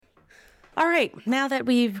All right. Now that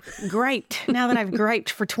I've griped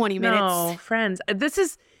for 20 minutes. No, friends, this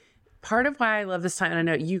is part of why I love this time. And I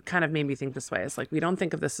know you kind of made me think this way. It's like, we don't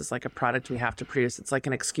think of this as like a product we have to produce. It's like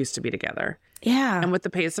an excuse to be together. Yeah. And with the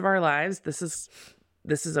pace of our lives, this is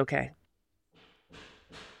okay.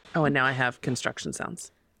 Oh, and now I have construction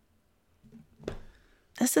sounds.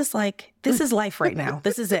 This is life right now.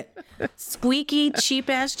 This is it. Squeaky, cheap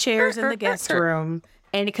ass chairs in the guest room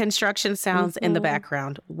and construction sounds in the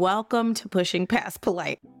background. Welcome to Pushing Past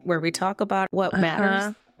Polite, where we talk about what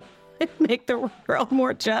matters and make the world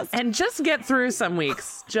more just. And just get through some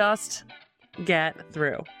weeks. Just get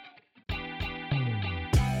through.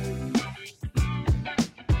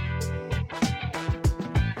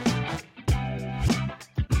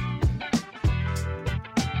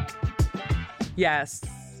 Yes.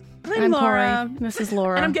 I'm Laura. This is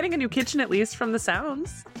Laura. And I'm getting a new kitchen, at least from the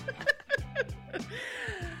sounds.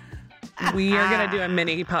 We are going to do a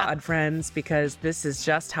mini pod, friends, because this is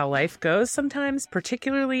just how life goes sometimes,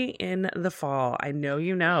 particularly in the fall. I know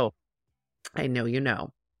you know.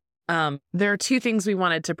 There are two things we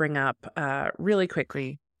wanted to bring up really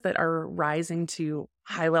quickly that are rising to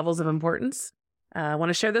high levels of importance. I want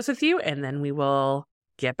to share this with you, and then we will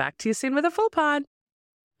get back to you soon with a full pod.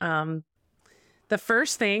 The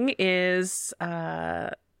first thing is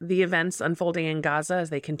the events unfolding in Gaza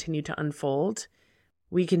as they continue to unfold.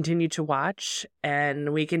 We continue to watch,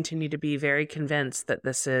 and we continue to be very convinced that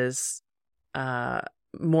this is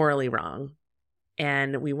morally wrong.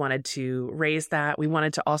 And we wanted to raise that. We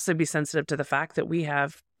wanted to also be sensitive to the fact that we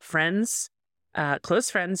have friends, close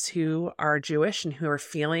friends who are Jewish and who are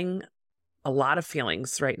feeling a lot of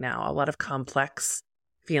feelings right now, a lot of complex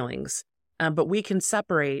feelings. But we can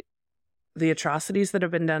separate the atrocities that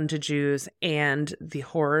have been done to Jews and the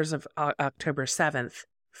horrors of October 7th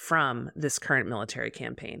from this current military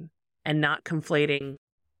campaign, and not conflating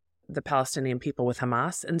the Palestinian people with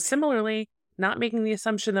Hamas. And similarly, not making the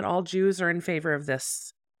assumption that all Jews are in favor of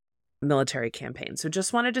this military campaign. So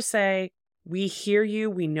just wanted to say, we hear you.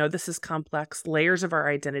 We know this is complex. Layers of our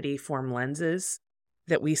identity form lenses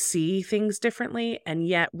that we see things differently. And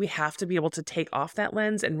yet we have to be able to take off that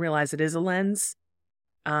lens and realize it is a lens.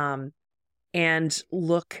 And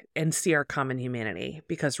look and see our common humanity,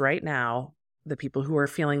 because right now, the people who are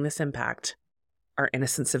feeling this impact are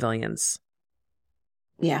innocent civilians.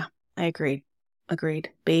 Yeah, I agree.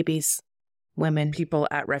 Babies, women. People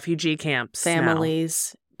at refugee camps.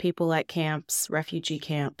 Families, people at camps, refugee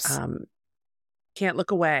camps. Can't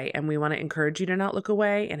look away. And we want to encourage you to not look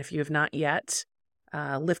away. And if you have not yet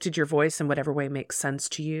lifted your voice in whatever way makes sense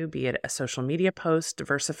to you, be it a social media post,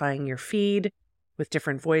 diversifying your feed with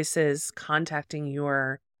different voices, contacting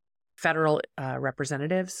your federal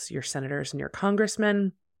representatives, your senators and your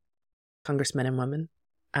congressmen and women,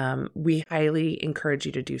 we highly encourage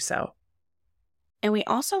you to do so. And we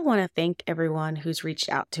also want to thank everyone who's reached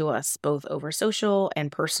out to us, both over social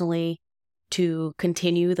and personally, to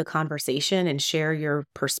continue the conversation and share your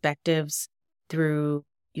perspectives through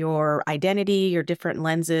your identity, your different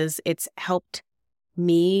lenses. It's helped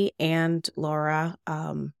me and Laura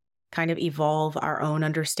kind of evolve our own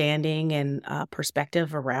understanding and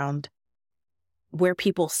perspective around where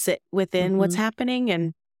people sit within what's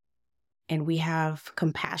happening. And we have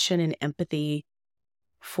compassion and empathy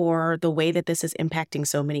for the way that this is impacting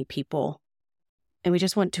so many people. And we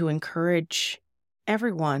just want to encourage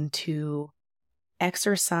everyone to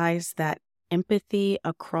exercise that empathy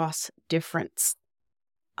across difference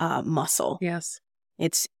muscle. Yes.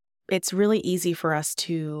 It's really easy for us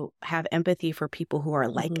to have empathy for people who are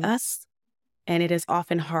like us. And it is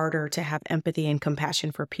often harder to have empathy and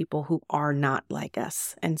compassion for people who are not like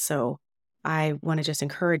us. And so I want to just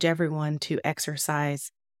encourage everyone to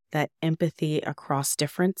exercise that empathy across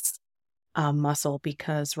difference muscle,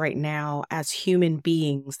 because right now, as human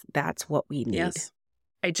beings, that's what we need. Yes.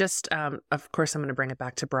 I just, of course, I'm going to bring it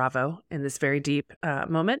back to Bravo in this very deep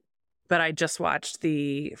moment. But I just watched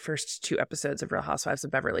the first 2 episodes of Real Housewives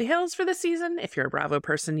of Beverly Hills for the season. If you're a Bravo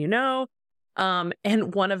person, you know.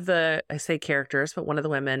 And one of the, I say characters, but one of the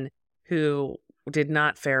women who did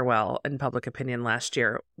not fare well in public opinion last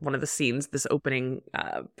year, one of the scenes, this opening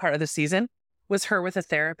part of the season, was her with a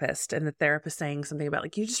therapist. And the therapist saying something about,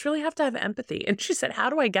 like, you just really have to have empathy. And she said, how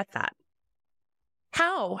do I get that?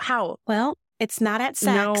 How? Well, it's not at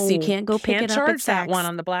Saks. No, you can't go pick it up at Saks. Charge that one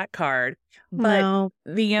on the black card. But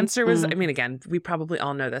the answer was, I mean, again, we probably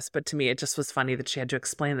all know this, but to me, it just was funny that she had to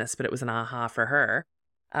explain this, but it was an aha for her.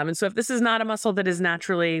 And so if this is not a muscle that is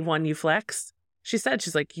naturally one you flex, she's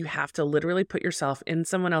like, you have to literally put yourself in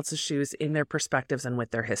someone else's shoes, in their perspectives and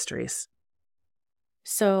with their histories.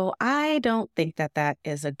 So I don't think that that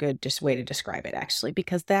is a good just way to describe it, actually,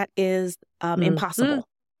 because that is impossible,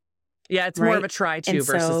 Yeah, it's more of right? a try to And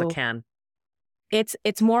versus a so can.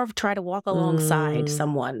 it's more of try to walk alongside Mm.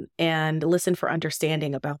 someone and listen for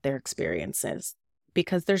understanding about their experiences,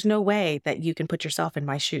 because there's no way that you can put yourself in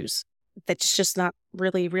my shoes. That's just not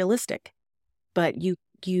really realistic. But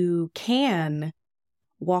you can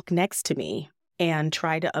walk next to me and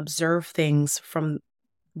try to observe things from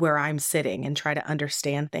where I'm sitting and try to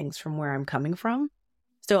understand things from where I'm coming from.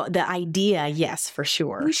 So the idea, yes, for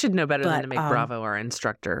sure. We should know better than But to make Bravo our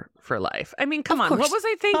instructor for life. I mean, come of on. What course, was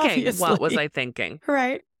I thinking? What was obviously. I thinking?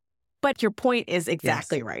 Right. But your point is Yes.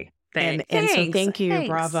 exactly right. Thanks. And so thank you, Thanks.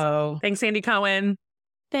 Bravo. Thanks, Andy Cohen.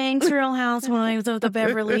 Thanks, Real Housewives of the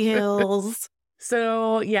Beverly Hills.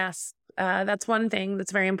 So, yes, that's one thing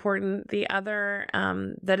that's very important. The other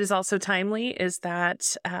that is also timely is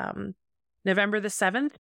that November the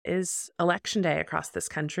 7th is election day across this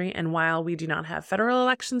country. And while we do not have federal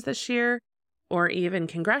elections this year or even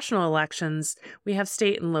congressional elections, we have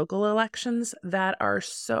state and local elections that are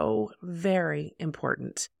so very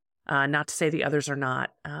important. Not to say the others are not,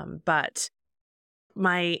 but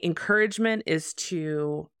my encouragement is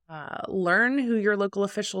to learn who your local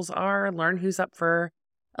officials are, learn who's up for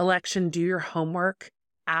election, do your homework,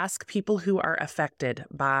 ask people who are affected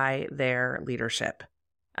by their leadership.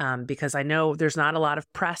 Because I know there's not a lot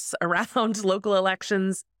of press around local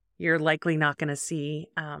elections. You're likely not going to see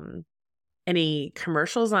any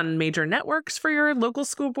commercials on major networks for your local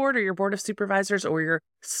school board or your board of supervisors or your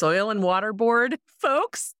soil and water board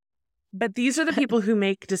folks. But these are the people who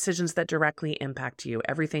make decisions that directly impact you.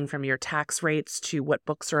 Everything from your tax rates to what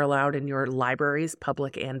books are allowed in your libraries,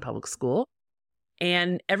 public and public school,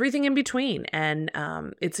 and everything in between. And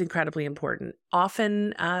it's incredibly important.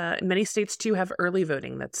 Often, many states too have early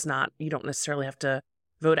voting. That's not, you don't necessarily have to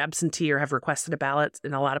vote absentee or have requested a ballot.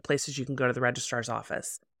 In a lot of places, you can go to the registrar's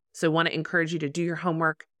office. So I want to encourage you to do your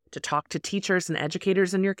homework, to talk to teachers and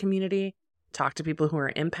educators in your community, talk to people who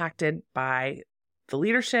are impacted by the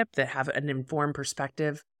leadership that have an informed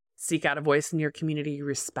perspective, seek out a voice in your community you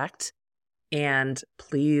respect, and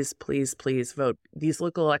please, please, please vote. These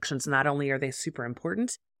local elections, not only are they super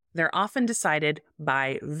important, they're often decided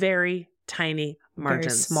by very tiny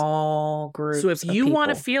margins. Very small groups. So if you want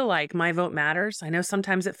to people. feel like my vote matters, I know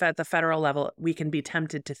sometimes at the federal level, we can be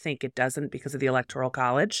tempted to think it doesn't because of the Electoral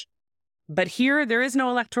College. But here, there is no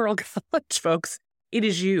Electoral College, folks. It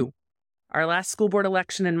is you. Our last school board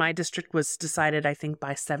election in my district was decided, I think,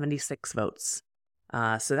 by 76 votes.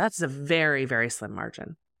 So that's a very, very slim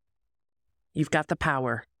margin. You've got the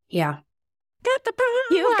power. Yeah. Got the power.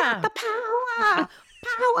 You've got the power.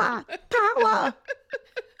 Power. Power.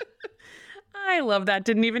 I love that.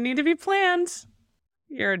 Didn't even need to be planned.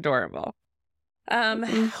 You're adorable.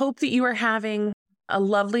 Hope that you are having a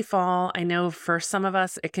lovely fall. I know for some of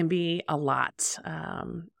us, it can be a lot.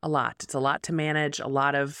 It's a lot to manage, a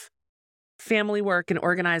lot of family work and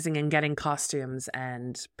organizing and getting costumes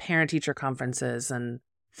and parent-teacher conferences and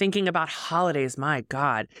thinking about holidays. My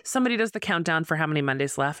God. Somebody does the countdown for how many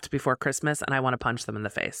Mondays left before Christmas, and I want to punch them in the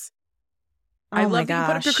face. I love that you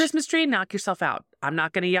put up your Christmas tree. Knock yourself out. I'm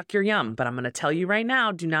not going to yuck your yum, but I'm going to tell you right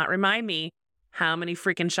now, do not remind me how many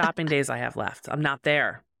freaking shopping days I have left. I'm not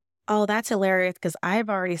there. Oh, that's hilarious because I've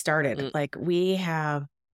already started. Like I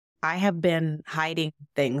have been hiding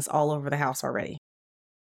things all over the house already.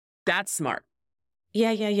 That's smart.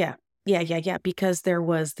 Yeah. Because there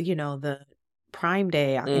was, the Prime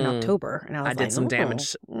Day in October. And I did some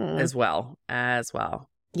damage as well.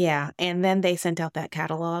 Yeah. And then they sent out that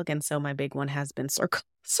catalog. And so my big one has been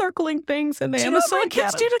circling things in the Amazon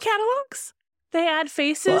kids do the catalogs? They add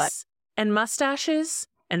faces and mustaches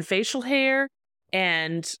and facial hair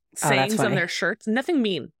and sayings on their shirts. Nothing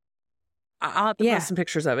mean. I'll have to post some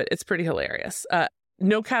pictures of it. It's pretty hilarious.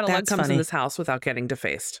 No catalog comes in this house without getting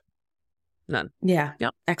defaced. None. Yeah.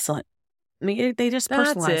 Yep. Excellent. I mean, they just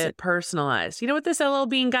personalize it. Personalized. You know what this LL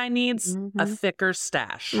Bean guy needs? A thicker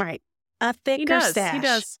stash. Right. A thicker stash. He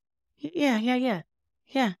does.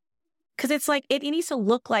 Yeah. Because it's like, it needs to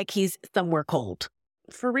look like he's somewhere cold.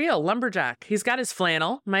 For real. Lumberjack. He's got his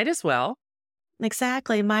flannel. Might as well.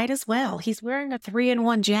 Exactly. Might as well. He's wearing a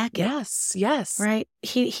 3-in-1 jacket. Yes. Right?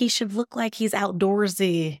 He should look like he's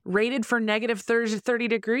outdoorsy. Rated for negative 30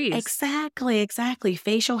 degrees. Exactly.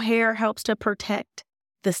 Facial hair helps to protect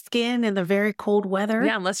the skin in the very cold weather.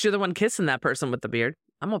 Yeah, unless you're the one kissing that person with the beard.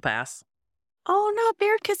 I'm going to pass. Oh, no,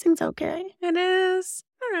 beard kissing's okay. It is.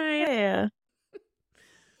 All right. Yeah.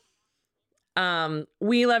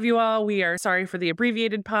 We love you all. We are sorry for the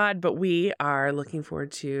abbreviated pod, but we are looking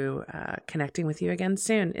forward to connecting with you again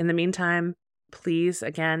soon. In the meantime, please,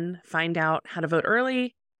 again, find out how to vote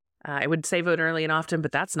early. I would say vote early and often,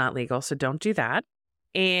 but that's not legal, so don't do that.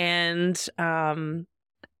 And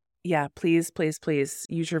yeah, please, please, please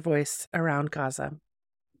use your voice around Gaza.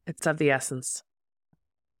 It's of the essence.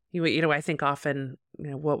 I think often,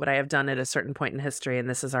 what would I have done at a certain point in history? And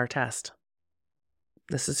this is our test.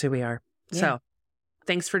 This is who we are. Yeah. So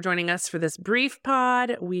thanks for joining us for this brief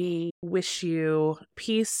pod. We wish you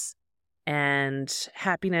peace and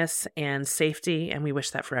happiness and safety, and we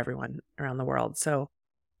wish that for everyone around the world. So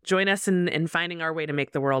join us in finding our way to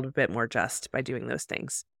make the world a bit more just by doing those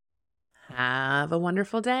things. Have a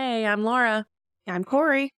wonderful day. I'm Laura. I'm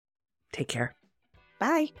Corey. Take care.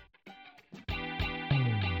 Bye.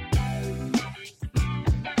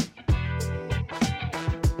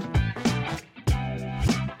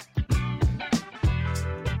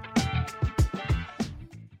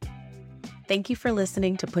 Thank you for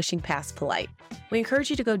listening to Pushing Past Polite. We encourage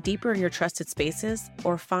you to go deeper in your trusted spaces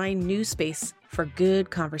or find new space for good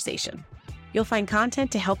conversation. You'll find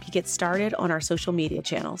content to help you get started on our social media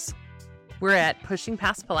channels. We're at Pushing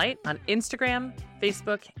Past Polite on Instagram,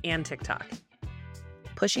 Facebook, and TikTok.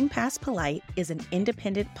 Pushing Past Polite is an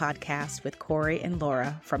independent podcast with Corey and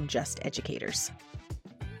Laura from Just Educators.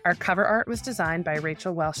 Our cover art was designed by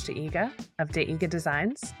Rachel Welsh DeIga of DeIga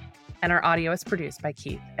Designs, and our audio is produced by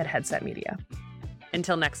Keith at Headset Media.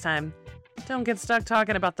 Until next time, don't get stuck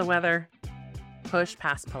talking about the weather. Push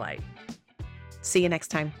past polite. See you next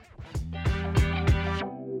time.